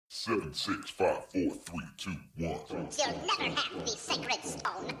Seven, six, five, four, three, two, one. You'll never have the sacred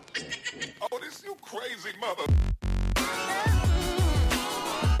stone. Oh, this you crazy mother.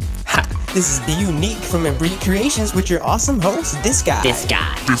 This is Be Unique from Embry Creations with your awesome host, This Guy. This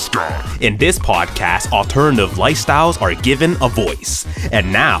guy. In this podcast, alternative lifestyles are given a voice.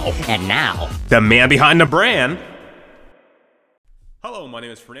 And now, the man behind the brand. Hello, my name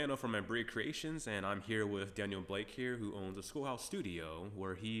is Fernando from Embry Creations, and I'm here with Daniel Blake here, who owns a Schoolhouse Studio,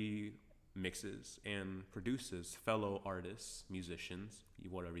 where he mixes and produces fellow artists, musicians,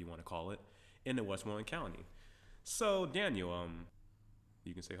 whatever you want to call it, in the Westmoreland County. So, Daniel,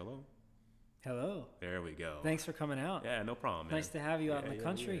 you can say hello. Hello. There we go. Thanks for coming out. Yeah, no problem, man. Nice to have you out in the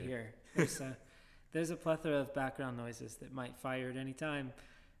country here. There's a plethora of background noises that might fire at any time.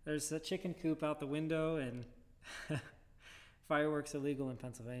 There's a chicken coop out the window, and fireworks illegal in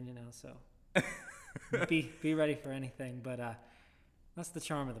Pennsylvania now, so be ready for anything. But that's the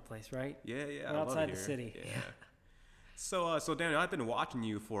charm of the place, right? Yeah. We're outside the city. Yeah. So Daniel, I've been watching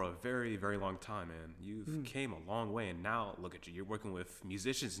you for a very, very long time, man. You've came a long way, and now look at you. You're working with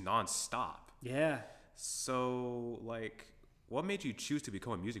musicians nonstop. Yeah. So, what made you choose to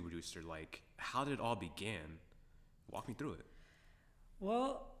become a music producer? How did it all begin? Walk me through it.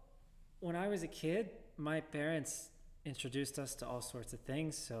 Well, when I was a kid, my parents introduced us to all sorts of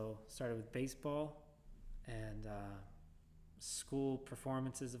things. So started with baseball and school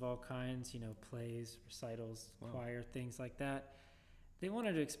performances of all kinds, plays, recitals, choir, things like that. They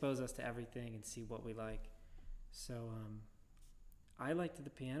wanted to expose us to everything and see what we like. So I liked the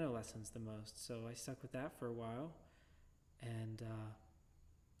piano lessons the most, so I stuck with that for a while. And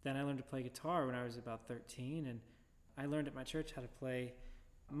then I learned to play guitar when I was about 13, and I learned at my church how to play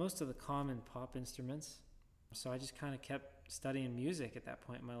most of the common pop instruments. So I just kind of kept studying music at that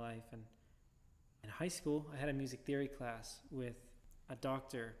point in my life. And in high school, I had a music theory class with a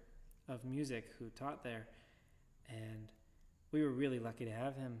doctor of music who taught there. And we were really lucky to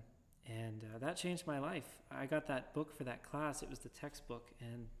have him. And that changed my life. I got that book for that class. It was the textbook.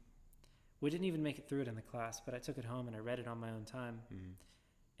 And we didn't even make it through it in the class, but I took it home and I read it on my own time. Mm-hmm.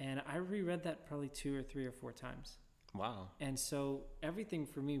 And I reread that probably 2 or 3 or 4 times. Wow. And so everything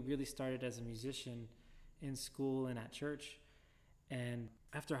for me really started as a musician in school and at church. And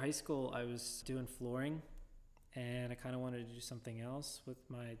after high school, I was doing flooring, and I kind of wanted to do something else with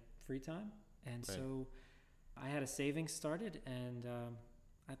my free time. And so I had a savings started, and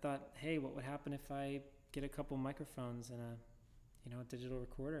I thought, hey, what would happen if I get a couple microphones and a digital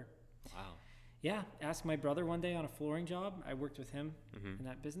recorder? Wow. Yeah, asked my brother one day on a flooring job. I worked with him in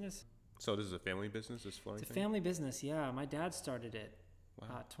that business. So this is a family business, this flooring It's a thing? family business, yeah. My dad started it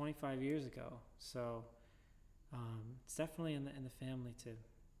 25 years ago. So it's definitely in the family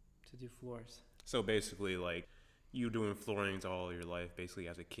to do floors. So basically, you doing floorings all your life, basically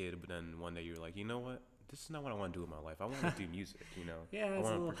as a kid, but then one day you're like, you know what? This is not what I want to do in my life. I want to do music, Yeah, I it's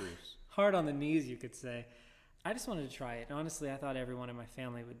a want little to produce. hard on the knees, you could say. I just wanted to try it. Honestly, I thought everyone in my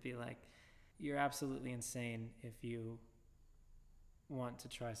family would be like, you're absolutely insane if you want to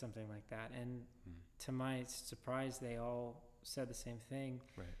try something like that. And to my surprise, they all said the same thing.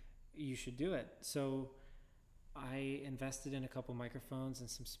 Right. You should do it. So I invested in a couple microphones and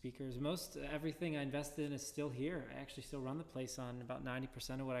some speakers. Most everything I invested in is still here. I actually still run the place on about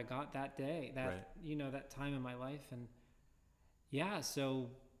 90% of what I got that day, that time in my life. And so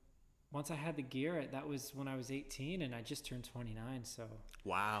once I had the gear, that was when I was 18, and I just turned 29. So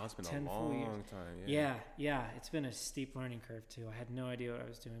wow, it's been a long time. Yeah, it's been a steep learning curve too. I had no idea what I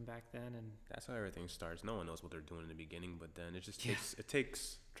was doing back then, and that's how everything starts. No one knows what they're doing in the beginning, but then it just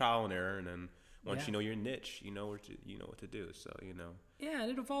takes trial and error, and then once you know your niche, you know what to do. So Yeah,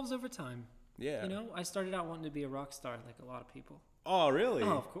 and it evolves over time. Yeah. I started out wanting to be a rock star, like a lot of people. Oh, really?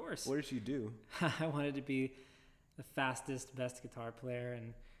 Oh, of course. What did you do? I wanted to be the fastest, best guitar player,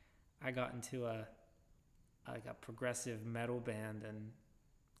 and I got into a progressive metal band and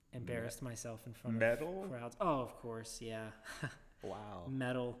embarrassed myself in front of crowds. Oh, of course, yeah. Wow.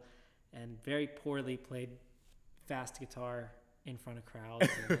 Metal, and very poorly played fast guitar in front of crowds.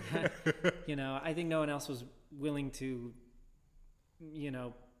 And, I think no one else was willing to,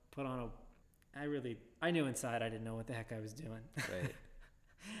 put on I knew inside I didn't know what the heck I was doing. Right.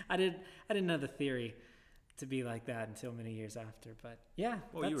 I didn't know the theory to be like that until many years after, but yeah.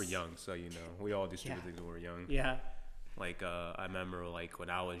 Well, you were young, so we all do stupid things when we were young. Yeah. I remember when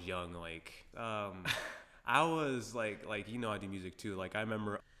I was young, I was I do music too. I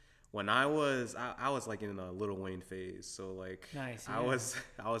remember when I was in a Lil Wayne phase. So nice. Yeah. I was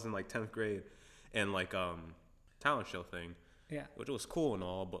in 10th grade, and talent show thing. Yeah. Which was cool and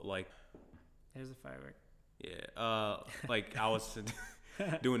all, but there's a firework. Yeah. I was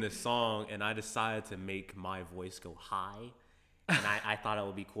doing this song, and I decided to make my voice go high. And I thought it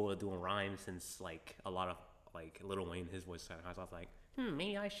would be cool to do a rhyme since like a lot of like Lil Wayne, his voice kind of high. So I was like,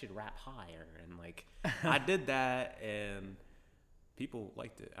 maybe I should rap higher. And like I did that, and people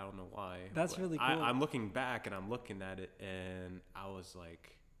liked it. I don't know why. That's but really cool. I'm looking back and I'm looking at it, and I was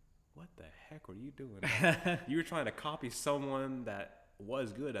like, what the heck were you doing? Like, you were trying to copy someone that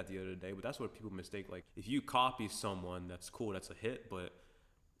was good at the end of the day, but that's what people mistake. Like, if you copy someone, that's cool, that's a hit, but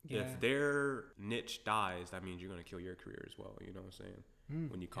if their niche dies, that means you're going to kill your career as well. You know what I'm saying?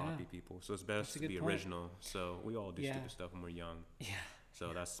 When you copy people. So it's best to be original. So we all do stupid stuff when we're young. Yeah.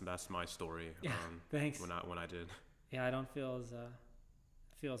 So that's my story. Yeah. Thanks. When I did. Yeah, I don't feel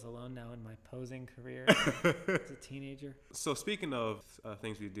as alone now in my posing career as a teenager. So speaking of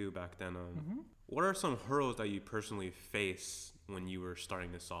things we do back then, what are some hurdles that you personally faced when you were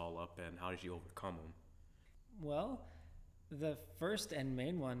starting this all up, and how did you overcome them? Well, the first and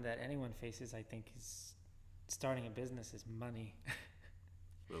main one that anyone faces, I think, is starting a business is money.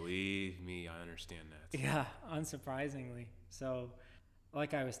 Believe me, I understand that. Yeah, unsurprisingly. So,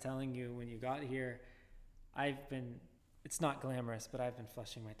 like I was telling you when you got here, it's not glamorous, but I've been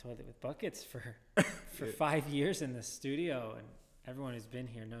flushing my toilet with buckets for 5 years in the studio, and everyone who's been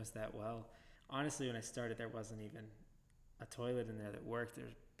here knows that well. Honestly, when I started, there wasn't even a toilet in there that worked.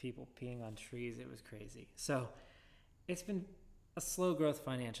 There's people peeing on trees. It was crazy. So it's been a slow growth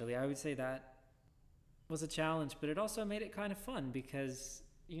financially. I would say that was a challenge, but it also made it kind of fun because,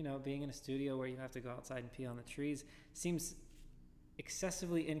 you know, being in a studio where you have to go outside and pee on the trees seems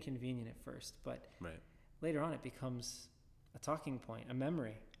excessively inconvenient at first, but later on it becomes a talking point, a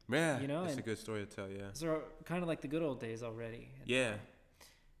memory. Yeah, you know, it's a good story to tell, yeah. So kind of like the good old days already. Yeah.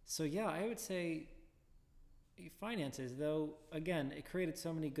 So yeah, I would say finances, though, again, it created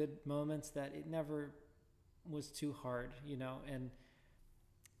so many good moments that it never was too hard, you know. And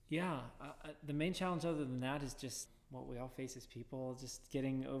yeah, the main challenge other than that is just what we all face as people, just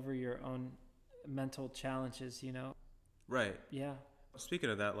getting over your own mental challenges, you know. Right. Yeah. Speaking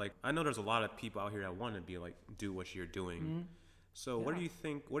of that, like, I know there's a lot of people out here that want to be like, do what you're doing. So what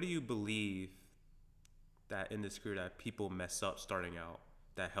do you believe that in this career that people mess up starting out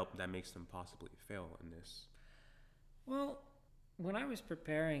that makes them possibly fail in this? Well, when I was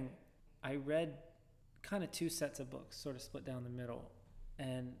preparing, I read kind of two sets of books, sort of split down the middle.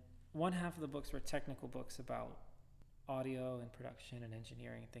 And one half of the books were technical books about audio and production and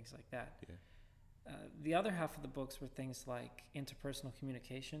engineering and things like that. Yeah. The other half of the books were things like interpersonal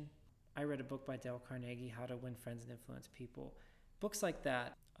communication. I read a book by Dale Carnegie, How to Win Friends and Influence People. Books like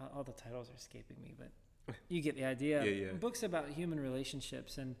that. All the titles are escaping me, but you get the idea. Yeah. Books about human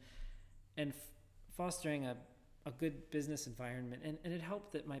relationships and fostering a good business environment. And it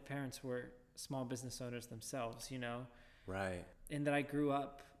helped that my parents were small business owners themselves, you know. Right. And that I grew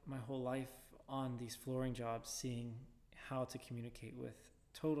up my whole life on these flooring jobs, seeing how to communicate with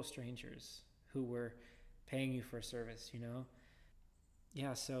total strangers who were paying you for a service, you know?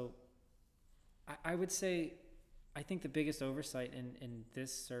 Yeah, so I would say, I think the biggest oversight in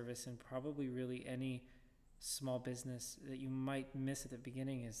this service, and probably really any small business that you might miss at the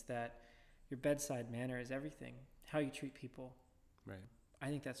beginning, is that your bedside manner is everything. How you treat people. Right. I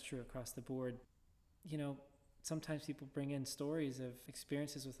think that's true across the board. You know, sometimes people bring in stories of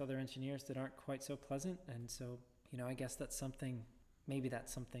experiences with other engineers that aren't quite so pleasant. And so, you know, I guess that's something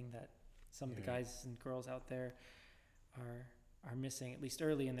that some of the guys and girls out there are missing, at least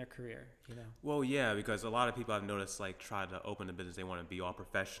early in their career, you know. Well, yeah, because a lot of people I've noticed like try to open a business, they want to be all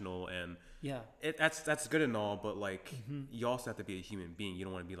professional, and that's good and all, but like you also have to be a human being. You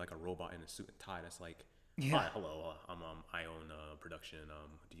don't want to be like a robot in a suit and tie. That's like, hi, hello, I own production.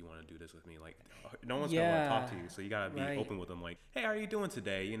 Do you want to do this with me? Like, no one's gonna want to talk to you, so you gotta be open with them. Like, hey, how are you doing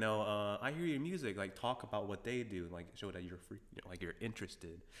today? You know, I hear your music. Like, talk about what they do. Like, show that you're free, you know, like you're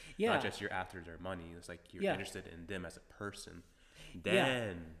interested. Yeah. Not just you're after their money. It's like you're interested in them as a person.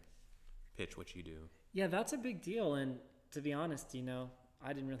 Then pitch what you do. Yeah, that's a big deal. And to be honest, you know,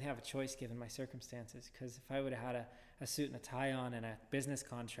 I didn't really have a choice given my circumstances, because if I would have had a suit and a tie on and a business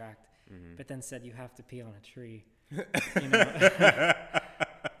contract, but then said you have to pee on a tree, you know,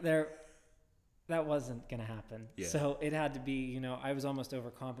 that wasn't going to happen. Yeah. So it had to be, you know, I was almost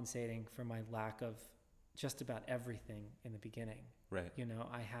overcompensating for my lack of just about everything in the beginning. Right. You know,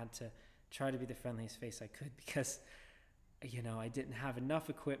 I had to try to be the friendliest face I could, because, you know, I didn't have enough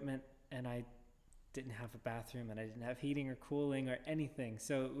equipment, and I didn't have a bathroom, and I didn't have heating or cooling or anything.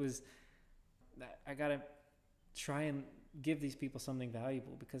 So it was, I got to try and give these people something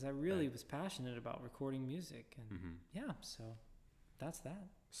valuable, because I really was passionate about recording music. And so that's that.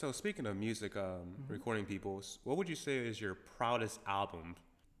 So speaking of music, recording people, what would you say is your proudest album?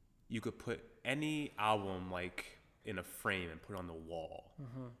 You could put any album like in a frame and put it on the wall,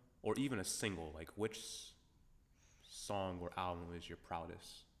 or even a single. Like which song or album is your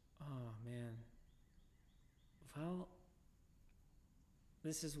proudest? Oh man. Well,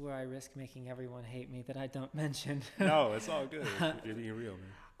 this is where I risk making everyone hate me that I don't mention. No, it's all good. You're being real,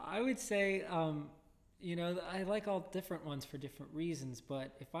 man. I would say, I like all different ones for different reasons,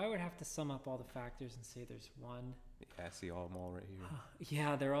 but if I would have to sum up all the factors and say there's one. Yeah, I see all them all right here.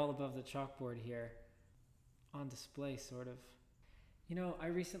 Yeah, they're all above the chalkboard here. On display, sort of. I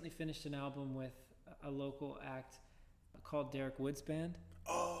recently finished an album with a local act called Derek Woods Band.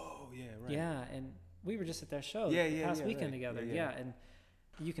 Oh, yeah, right. Yeah, and we were just at their show the past weekend right. together. Yeah. And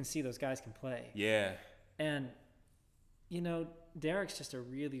you can see those guys can play. Yeah. And, Derek's just a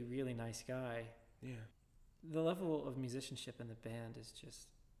really, really nice guy. Yeah. The level of musicianship in the band is just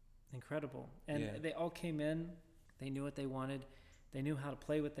incredible. And they all came in. They knew what they wanted. They knew how to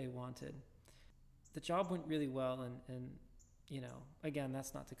play what they wanted. The job went really well. And again,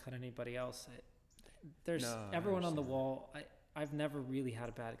 that's not to cut anybody else. There's everyone on the wall. I've never really had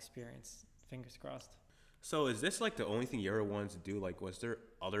a bad experience. Fingers crossed. So is this like the only thing you ever wanted to do? Like, was there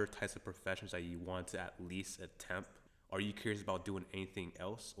other types of professions that you want to at least attempt? Are you curious about doing anything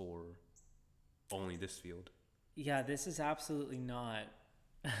else or only this field? Yeah, this is absolutely not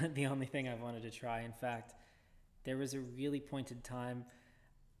the only thing I wanted to try. In fact, there was a really pointed time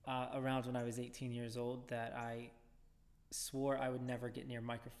around when I was 18 years old that I swore I would never get near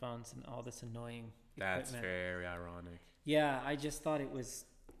microphones and all this annoying That's equipment. very ironic. Yeah, I just thought it was,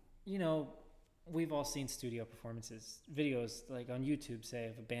 we've all seen studio performances, videos like on YouTube, say,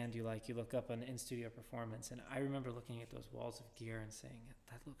 of a band you like, you look up an in-studio performance, and I remember looking at those walls of gear and saying,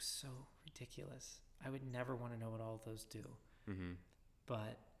 that looks so ridiculous. I would never want to know what all of those do. Mm-hmm.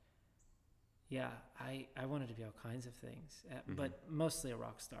 But, yeah, I wanted to be all kinds of things, but mostly a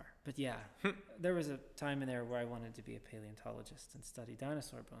rock star. But, yeah, there was a time in there where I wanted to be a paleontologist and study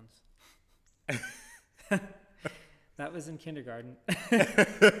dinosaur bones. That was in kindergarten.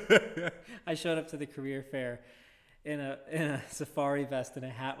 I showed up to the career fair in a safari vest and a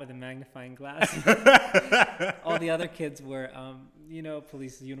hat with a magnifying glass. All the other kids were,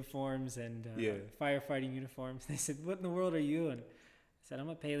 police uniforms and firefighting uniforms. They said, "What in the world are you?" And I said, "I'm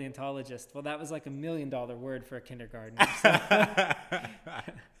a paleontologist." Well, that was like $1 million word for a kindergartner. So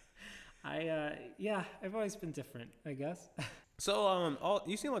I've always been different, I guess. So,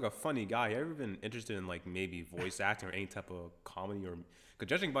 you seem like a funny guy. You ever been interested in like maybe voice acting or any type of comedy? Or, cause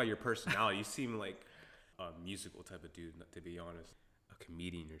judging by your personality, you seem like a musical type of dude. To be honest, a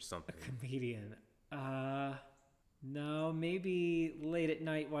comedian or something. A comedian? No, maybe late at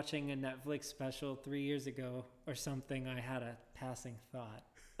night watching a Netflix special 3 years ago or something. I had a passing thought,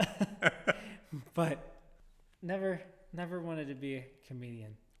 but never wanted to be a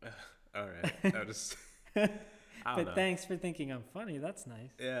comedian. All right, I just. I don't know. Thanks for thinking I'm funny. That's nice.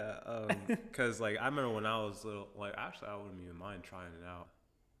 Yeah, because like I remember when I was little, like actually I wouldn't even mind trying it out.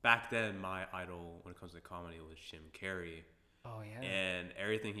 Back then, my idol when it comes to comedy was Jim Carrey. Oh yeah. And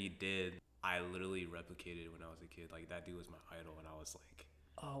everything he did, I literally replicated when I was a kid. Like that dude was my idol, and I was like,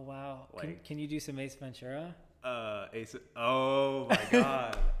 oh wow. Like, can you do some Ace Ventura? Ace. Oh my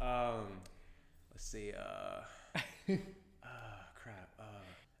God. Let's see. Crap. I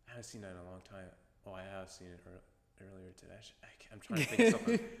haven't seen that in a long time. Oh, I have seen it earlier today. I'm trying to think of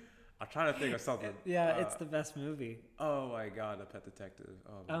something. I'm trying to think of something. Yeah, it's the best movie. Oh my God, The Pet Detective.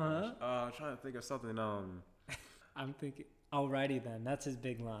 Oh my gosh. I'm trying to think of something. I'm thinking. Alrighty then, that's his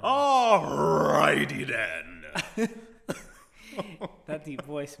big line. Alrighty then. That deep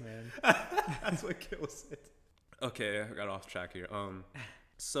voice, man. That's what kills it. Okay, I got off track here.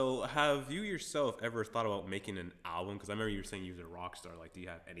 So have you yourself ever thought about making an album? Because I remember you were saying you was a rock star. Like, do you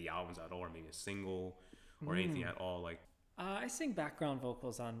have any albums at all, or maybe a single, or anything at all? Like, I sing background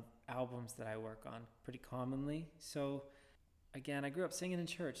vocals on albums that I work on pretty commonly. So, again, I grew up singing in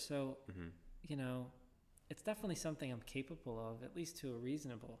church, so it's definitely something I'm capable of, at least to a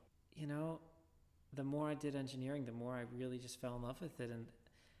reasonable. The more I did engineering, the more I really just fell in love with it, and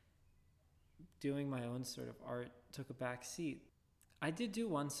doing my own sort of art took a back seat. I did do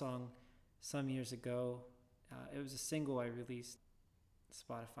one song some years ago. It was a single I released,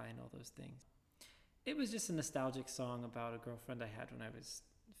 Spotify and all those things. It was just a nostalgic song about a girlfriend I had when I was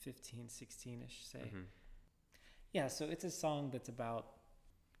 15, 16-ish, say. Mm-hmm. Yeah, so it's a song that's about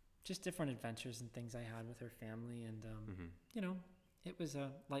just different adventures and things I had with her family. And, it was a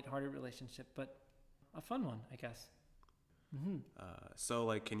lighthearted relationship, but a fun one, I guess. Mm-hmm. So,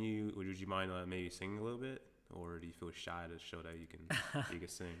 like, would you mind maybe singing a little bit or do you feel shy to show that you can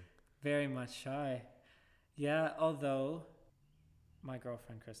sing? Very much shy. Yeah, although my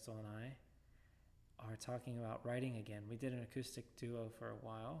girlfriend Crystal and I are talking about writing again. We did an acoustic duo for a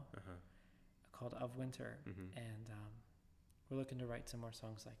while called Of Winter, and we're looking to write some more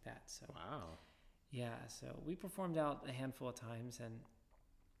songs like that. So Wow. yeah, so we performed out a handful of times, and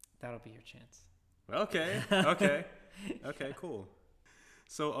that'll be your chance. Okay. Okay. Okay. Cool.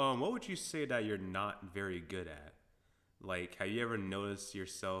 So, what would you say that you're not very good at? Like, have you ever noticed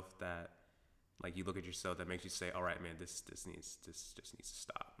yourself that, like, you look at yourself that makes you say, "All right, man, this just needs to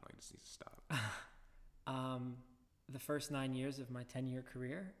stop. Like, this needs to stop." The first 9 years of my 10-year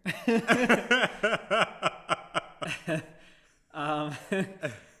career.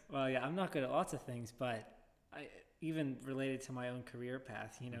 Well, yeah, I'm not good at lots of things, but even related to my own career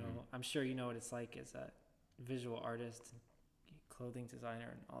path, you know, I'm sure you know what it's like as a visual artist, clothing designer,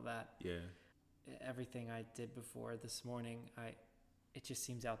 and all that. Yeah. Everything I did before this morning, it just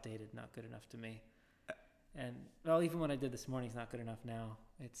seems outdated, not good enough to me. And well, even what I did this morning is not good enough now.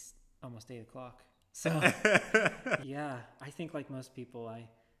 It's almost 8:00. So yeah, I think like most people, I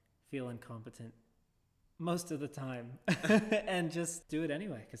feel incompetent most of the time and just do it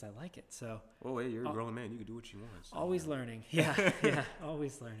anyway because I like it. So Oh, hey, you're a grown man. You can do what you want. So, always learning. Yeah, yeah,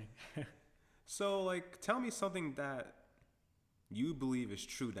 always learning. So, like, tell me something that you believe is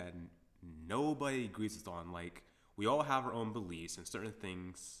true that nobody agrees with on. Like, we all have our own beliefs and certain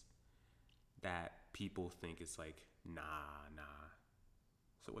things that people think is like, nah.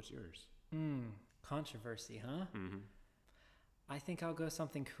 So what's yours? Controversy, huh? I think I'll go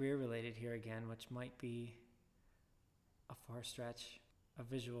something career related here again, which might be a far stretch, a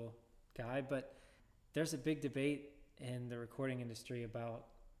visual guy, but there's a big debate in the recording industry about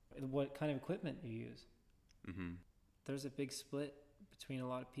what kind of equipment you use. There's a big split between a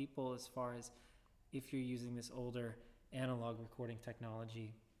lot of people as far as if you're using this older analog recording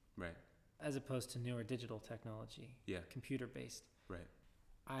technology, Right. as opposed to newer digital technology, Yeah. computer based. Right.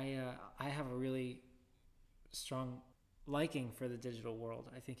 I have a really strong liking for the digital world.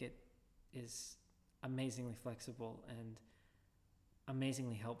 I think it is amazingly flexible and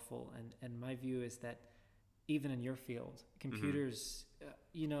amazingly helpful. And my view is that even in your field, computers,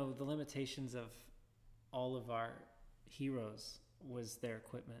 you know, the limitations of all of our heroes was their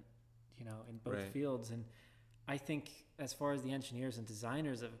equipment, you know, in both Right. fields. And I think as far as the engineers and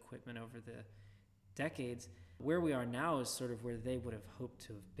designers of equipment over the decades, where we are now is sort of where they would have hoped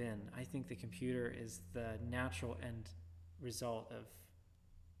to have been. I think the computer is the natural end result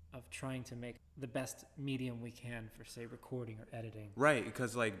of trying to make the best medium we can for, say, recording or editing. Right,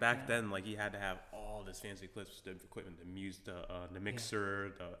 because like back Yeah. then, like you had to have all this fancy equipment, the mixer,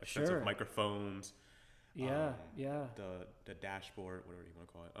 the expensive Sure. microphones, Yeah, the dashboard, whatever you want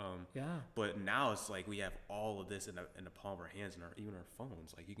to call it. yeah. But now it's like we have all of this in the palm of our hands and even our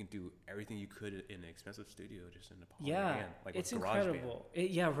phones. Like you can do everything you could in an expensive studio just in the palm of your Yeah, hand. Like it's with GarageBand. incredible.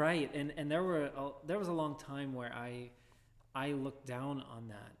 Yeah, right. And there was a long time where I looked down on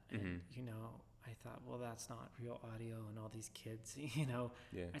that, and you know, I thought, well, that's not real audio, and all these kids, you know.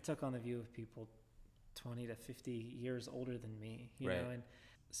 Yeah. I took on the view of people 20 to 50 years older than me, you Right. know, and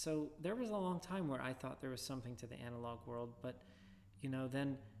so there was a long time where I thought there was something to the analog world, but you know,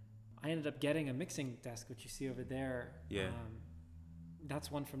 then I ended up getting a mixing desk, which you see over there. Yeah. That's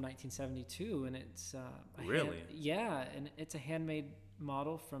one from 1972, and it's Really? yeah, and it's a handmade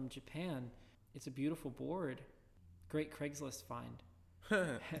model from Japan. It's a beautiful board, great Craigslist find,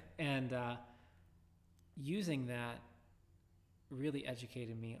 and using that really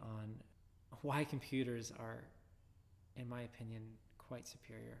educated me on why computers are, in my opinion, quite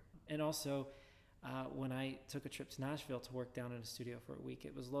superior. And also, when I took a trip to Nashville to work down in a studio for a week,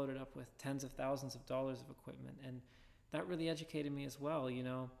 it was loaded up with tens of thousands of dollars of equipment, and that really educated me as well. You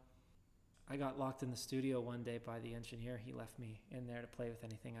know, I got locked in the studio one day by the engineer. He left me in there to play with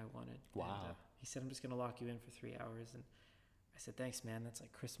anything I wanted. Wow. And, he said, I'm just going to lock you in for 3 hours. And I said, thanks, man. That's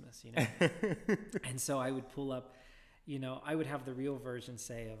like Christmas, you know? And so I would pull up, you know, I would have the real version,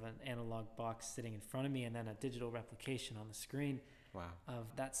 say, of an analog box sitting in front of me and then a digital replication on the screen. Wow.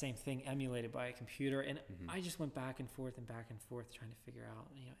 Of that same thing emulated by a computer. And I just went back and forth trying to figure out,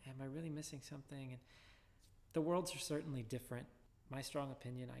 you know, am I really missing something? And the worlds are certainly different. My strong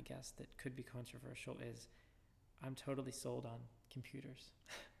opinion, I guess, that could be controversial is I'm totally sold on computers.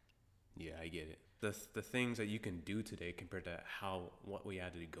 Yeah, I get it. The things that you can do today compared to what we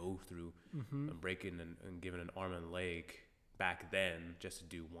had to go through and breaking and giving an arm and leg back then just to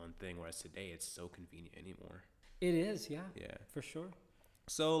do one thing, whereas today it's so convenient anymore. It is, yeah. Yeah. For sure.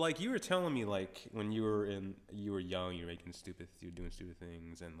 So like you were telling me like when you were young, you were doing stupid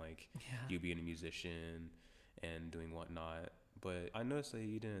things and like Yeah. you being a musician and doing whatnot. But I noticed that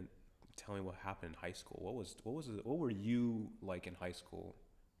you didn't tell me what happened in high school. What were you like in high school?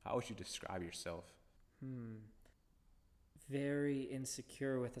 How would you describe yourself? Very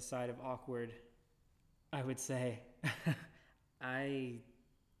insecure with a side of awkward, I would say. I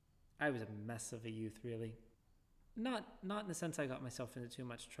was a mess of a youth, really. Not in the sense I got myself into too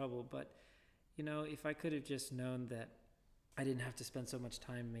much trouble, but if I could have just known that I didn't have to spend so much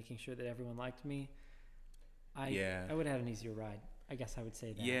time making sure that everyone liked me, I would have had an easier ride. I guess I would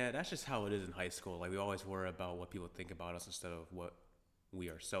say that. Yeah, that's just how it is in high school. Like, we always worry about what people think about us instead of what we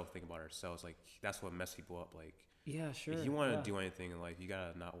ourselves think about ourselves. Like, that's what messes people up. Like, yeah, sure. if you want to do anything in life, you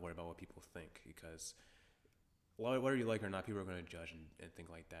gotta not worry about what people think, because whether you like it or not, people are gonna judge and think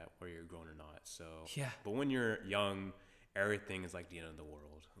like that, whether you're grown or not. So yeah. But when you're young, everything is like the end of the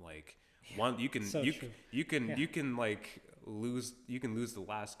world. Like, you can like lose the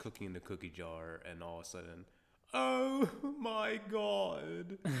last cookie in the cookie jar, and all of a sudden, oh my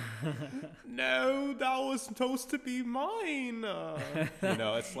God, no, that was supposed to be mine.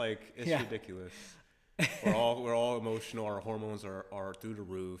 It's like, it's ridiculous. We're all emotional. Our hormones are through the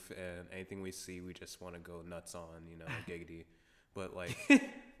roof, and anything we see, we just want to go nuts on, giggity. But like,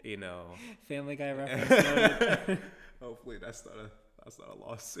 Family Guy reference. Hopefully that's not a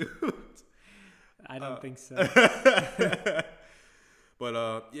lawsuit. I don't think so.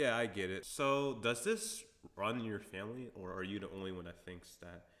 But yeah, I get it. So does this run in your family, or are you the only one that thinks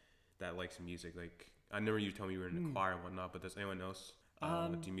that likes music? Like, I remember you told me you were in the choir and whatnot, but does anyone else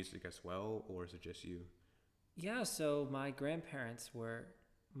do music as well, or is it just you? Yeah, so my grandparents were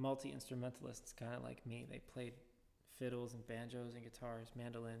multi-instrumentalists, kind of like me. They played fiddles and banjos and guitars,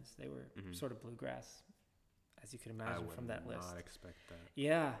 mandolins. They were sort of bluegrass, as you could imagine from that list. I would not expect that.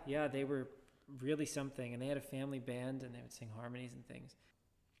 Yeah, they were really something, and they had a family band, and they would sing harmonies and things.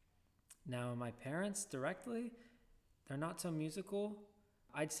 Now, my parents directly, they're not so musical.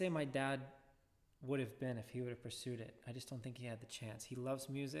 I'd say my dad would have been if he would have pursued it. I just don't think he had the chance. He loves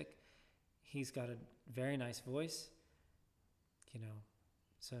music. He's got a very nice voice,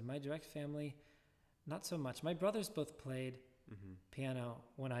 So in my direct family, not so much. My brothers both played piano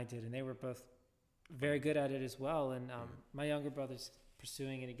when I did, and they were both very good at it as well. And my younger brother's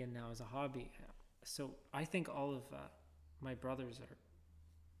pursuing it again now as a hobby. So I think all of my brothers are,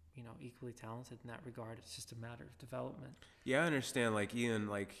 equally talented in that regard. It's just a matter of development. Yeah, I understand. Like Ian,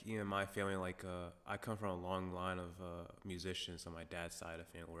 my family, I come from a long line of musicians on my dad's side of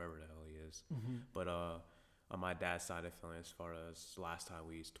family, wherever the hell he is. But on my dad's side of family, as far as last time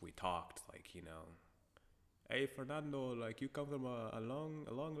we talked, hey Fernando, you come from a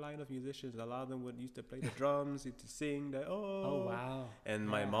long line of musicians. A lot of them used to play the drums, used to sing. Oh wow! And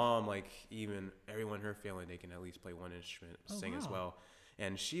my mom, even everyone in her family, they can at least play one instrument, sing as well.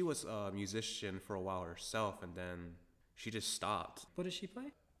 And she was a musician for a while herself, and then she just stopped. What does she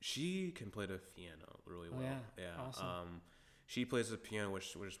play? She can play the piano really well. Yeah. Awesome. She plays the piano,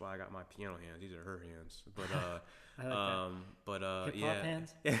 which is why I got my piano hands. These are her hands. But I like that. Hip-hop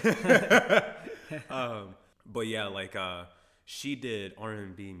hands. But yeah, she did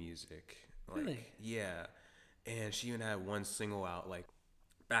R&B music. Really? Yeah. And she even had one single out,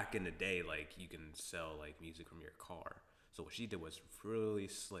 back in the day, you can sell music from your car. So what she did was really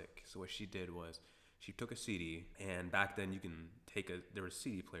slick. So what she did was she took a CD, and back then you can there were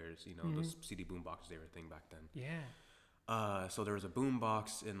CD players, those CD boom boxes, they were a thing back then. Yeah. So there was a boom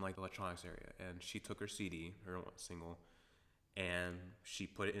box in the electronics area, and she took her CD, her single, and she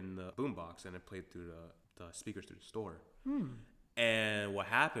put it in the boom box, and it played through the speakers through the store. And what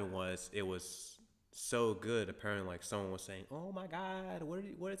happened was, it was so good, apparently someone was saying, oh my God,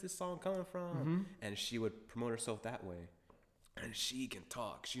 where is this song coming from? And she would promote herself that way. And she can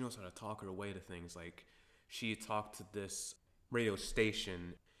talk. She knows how to talk her way to things. She talked to this radio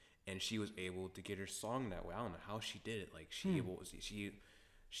station, and she was able to get her song that way. I don't know how she did it. She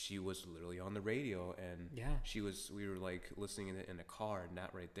was literally on the radio, and we were listening in the car, and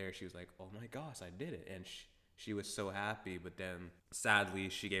that right there, she was like, oh my gosh, I did it. And she was so happy, but then sadly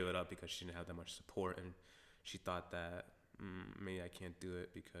she gave it up because she didn't have that much support, and she thought that maybe I can't do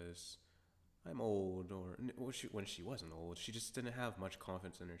it because I'm old, when she wasn't old, she just didn't have much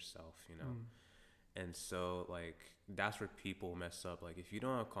confidence in herself, And so that's where people mess up. If you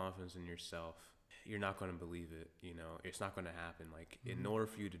don't have confidence in yourself, you're not going to believe it, it's not going to happen. In order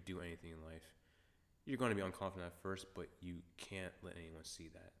for you to do anything in life, you're going to be unconfident at first, but you can't let anyone see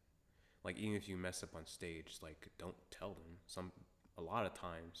that. Even if you mess up on stage, don't tell them. A lot of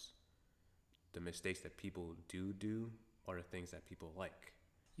times, the mistakes that people do are the things that people like.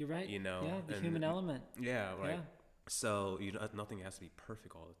 You're right. The human element. Yeah, right. Yeah. So nothing has to be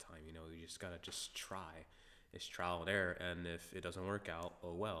perfect all the time. You just gotta try, it's trial and error, and if it doesn't work out,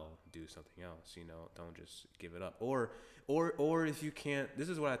 oh well, do something else. Don't just give it up. Or if you can't, this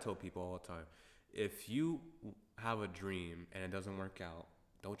is what I tell people all the time. If you have a dream and it doesn't work out,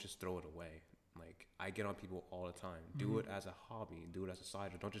 don't just throw it away. Like, I get on people all the time. Do it as a hobby. Do it as a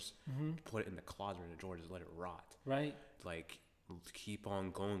side. Don't just put it in the closet or in the drawer. Just let it rot. Right. Like, keep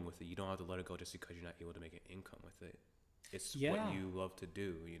on going with it. You don't have to let it go just because you're not able to make an income with it. It's what you love to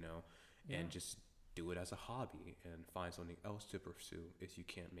do, and just do it as a hobby and find something else to pursue if you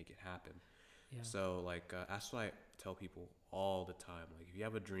can't make it happen. Yeah. So, like, that's what I tell people all the time. Like, if you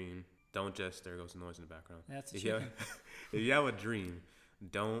have a dream, don't just, there goes the noise in the background. That's if you have a dream,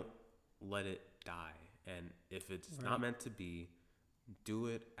 don't let it die. And if it's not meant to be, do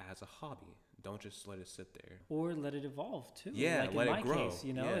it as a hobby. Don't just let it sit there. Or let it evolve too. Yeah, like let in it my grow.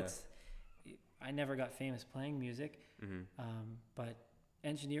 Case, I never got famous playing music, but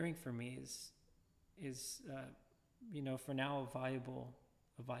engineering for me is for now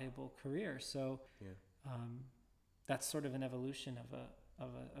a viable career. So that's sort of an evolution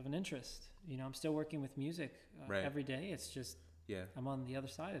of an interest. I'm still working with music every day. It's just I'm on the other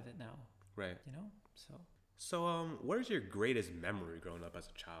side of it now. Right. So what is your greatest memory growing up as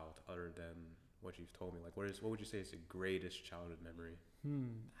a child, other than what you've told me? Like, what would you say is your greatest childhood memory?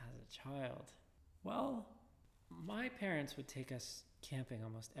 As a child, well, my parents would take us camping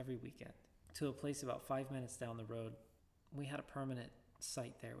almost every weekend to a place about 5 minutes down the road. We had a permanent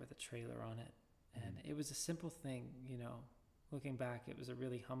site there with a trailer on it, and it was a simple thing. Looking back, it was a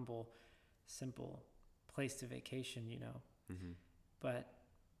really humble, simple place to vacation. But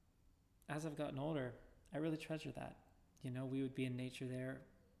as I've gotten older, I really treasure that. We would be in nature there.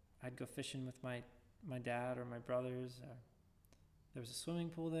 I'd go fishing with my dad or my brothers. There was a swimming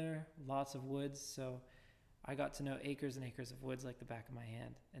pool there, lots of woods. So I got to know acres and acres of woods like the back of my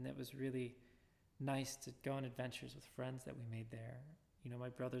hand. And it was really nice to go on adventures with friends that we made there. My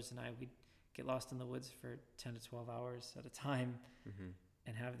brothers and I, we'd get lost in the woods for 10 to 12 hours at a time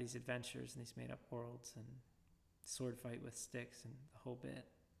and have these adventures and these made up worlds and sword fight with sticks and the whole bit.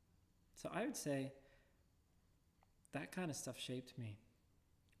 So I would say that kind of stuff shaped me.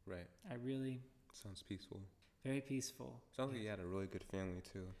 Right. I really... Sounds peaceful. Very peaceful. Sounds like you had a really good family,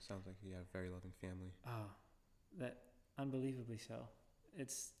 too. Sounds like you had a very loving family. Oh, that unbelievably so.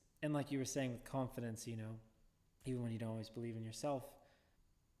 And like you were saying with confidence, even when you don't always believe in yourself,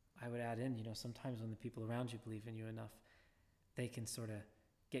 I would add in, sometimes when the people around you believe in you enough, they can sort of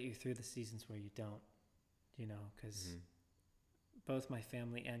get you through the seasons where you don't, because both my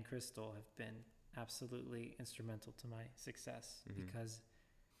family and Crystal have been absolutely instrumental to my success because,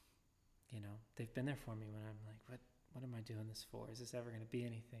 they've been there for me when I'm like, what am I doing this for? Is this ever going to be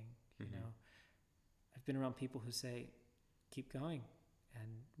anything? I've been around people who say, keep going and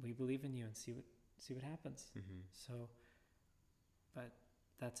we believe in you and see what happens. So, but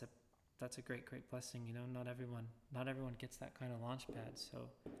that's a great blessing. Not everyone gets that kind of launch pad. So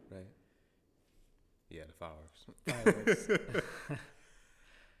right. Yeah, the fireworks.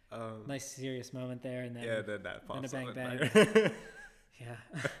 Nice serious moment there, and then then a bang bang. Yeah.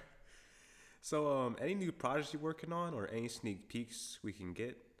 So, any new projects you're working on, or any sneak peeks we can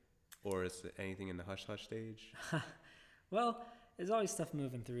get, or is it anything in the hush hush stage? Well, there's always stuff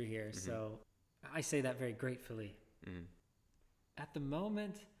moving through here, so I say that very gratefully. At the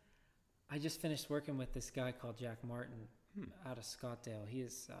moment, I just finished working with this guy called Jack Martin out of Scottsdale.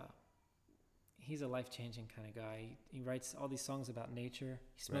 He's a life-changing kind of guy. He writes all these songs about nature.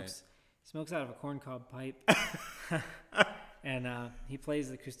 He smokes out of a corncob pipe, and he plays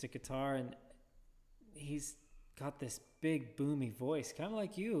the acoustic guitar, and he's got this big boomy voice, kind of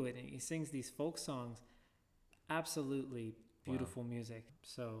like you, and he sings these folk songs. Absolutely beautiful music.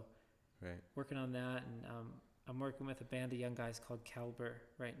 So working on that, and I'm working with a band of young guys called Caliber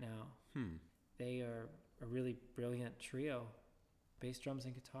right now. They are a really brilliant trio. Bass, drums,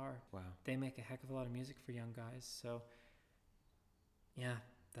 and guitar. Wow. They make a heck of a lot of music for young guys. So, yeah,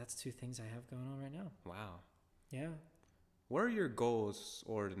 that's two things I have going on right now. Wow. Yeah. What are your goals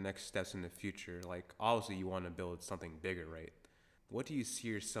or the next steps in the future? Like, obviously, you want to build something bigger, right? What do you see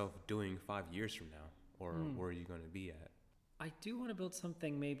yourself doing 5 years from now? Or where are you going to be at? I do want to build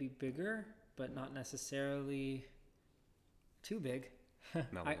something maybe bigger, but not necessarily too big.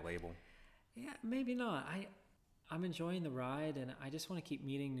 Not like a label. Yeah, maybe not. I'm enjoying the ride, and I just want to keep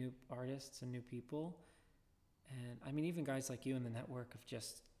meeting new artists and new people. And I mean, even guys like you in the network of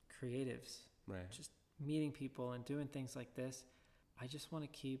just creatives, right? Just meeting people and doing things like this. I just want to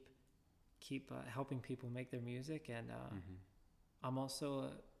keep helping people make their music, and I'm also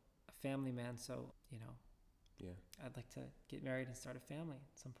a family man, so I'd like to get married and start a family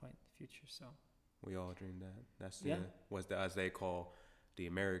at some point in the future. So We all dream that. That's the Yeah. what's the as they call the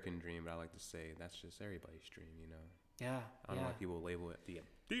American dream. But I like to say that's just everybody's dream. You know. Yeah. I don't know why people label it the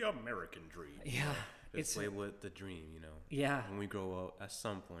American dream. Yeah. Just label it the dream. You know. Yeah. When we grow up, at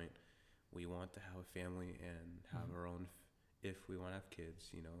some point, we want to have a family and have our own. If we want to have kids,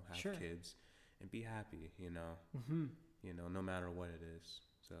 you know, have Sure. kids and be happy. You know. Mm-hmm. You know, no matter what it is.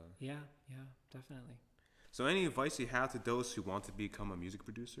 So. Yeah. Yeah. Definitely. So, any advice you have to those who want to become a music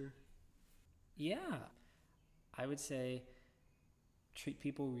producer? Yeah. I would say treat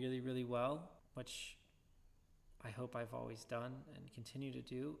people really, really well, which I hope I've always done and continue to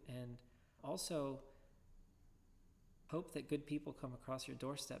do. And also hope that good people come across your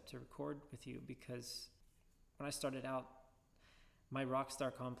doorstep to record with you, because when I started out, my rock star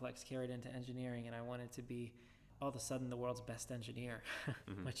complex carried into engineering, and I wanted to be all of a sudden the world's best engineer,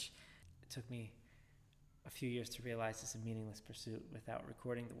 which it took me a few years to realize is a meaningless pursuit without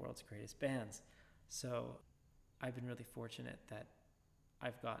recording the world's greatest bands. So I've been really fortunate that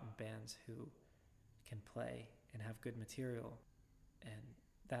I've gotten bands who can play and have good material, and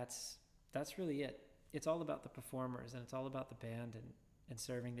that's really it. It's all about the performers, and it's all about the band and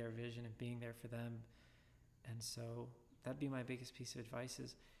serving their vision and being there for them. And so that'd be my biggest piece of advice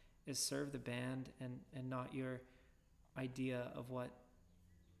is serve the band and not your idea of what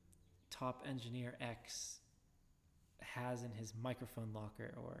top engineer X has in his microphone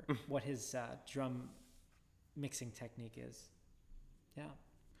locker or what his drum mixing technique is. Yeah.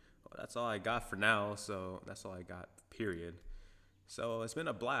 Well, that's all I got for now. So that's all I got, period. So it's been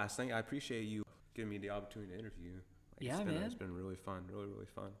a blast. I appreciate you giving me the opportunity to interview. It's been really fun, really, really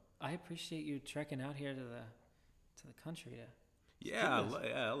fun. I appreciate you trekking out here to the country to. Yeah,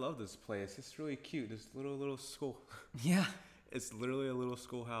 I love this place. It's really cute. This little school. Yeah. It's literally a little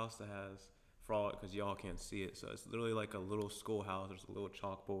schoolhouse that has, for all, because y'all can't see it, so it's literally like a little schoolhouse. There's a little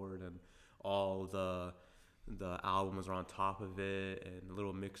chalkboard and all the albums are on top of it, and a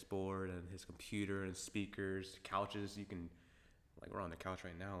little mix board and his computer and speakers, couches you can, like we're on the couch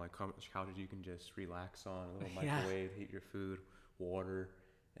right now, like couches you can just relax on, a little microwave, heat your food, water,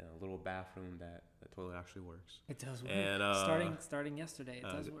 and a little bathroom that the toilet actually works. It does work. And starting yesterday, it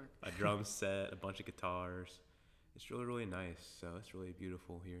does work. A drum set, a bunch of guitars. It's really, really nice. So it's really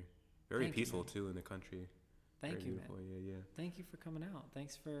beautiful here. Very peaceful too in the country. Thank you, beautiful. man. Yeah. Thank you for coming out.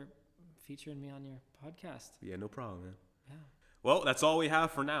 Thanks for featuring me on your podcast. Yeah, no problem, man. Yeah. Well, that's all we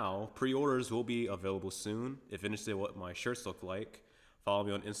have for now. Pre-orders will be available soon. If interested in what my shirts look like, follow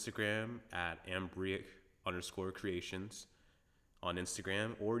me on Instagram at ambriac_creations on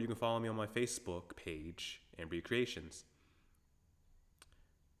Instagram, or you can follow me on my Facebook page, Ambriac Creations.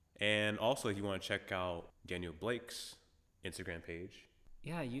 And also, if you want to check out Daniel Blake's Instagram page.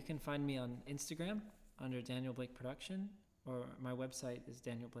 Yeah, you can find me on Instagram under Daniel Blake Production, or my website is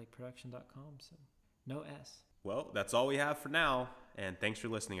danielblakeproduction.com, so no S. Well, that's all we have for now, and thanks for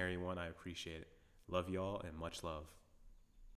listening, everyone. I appreciate it. Love y'all, and much love.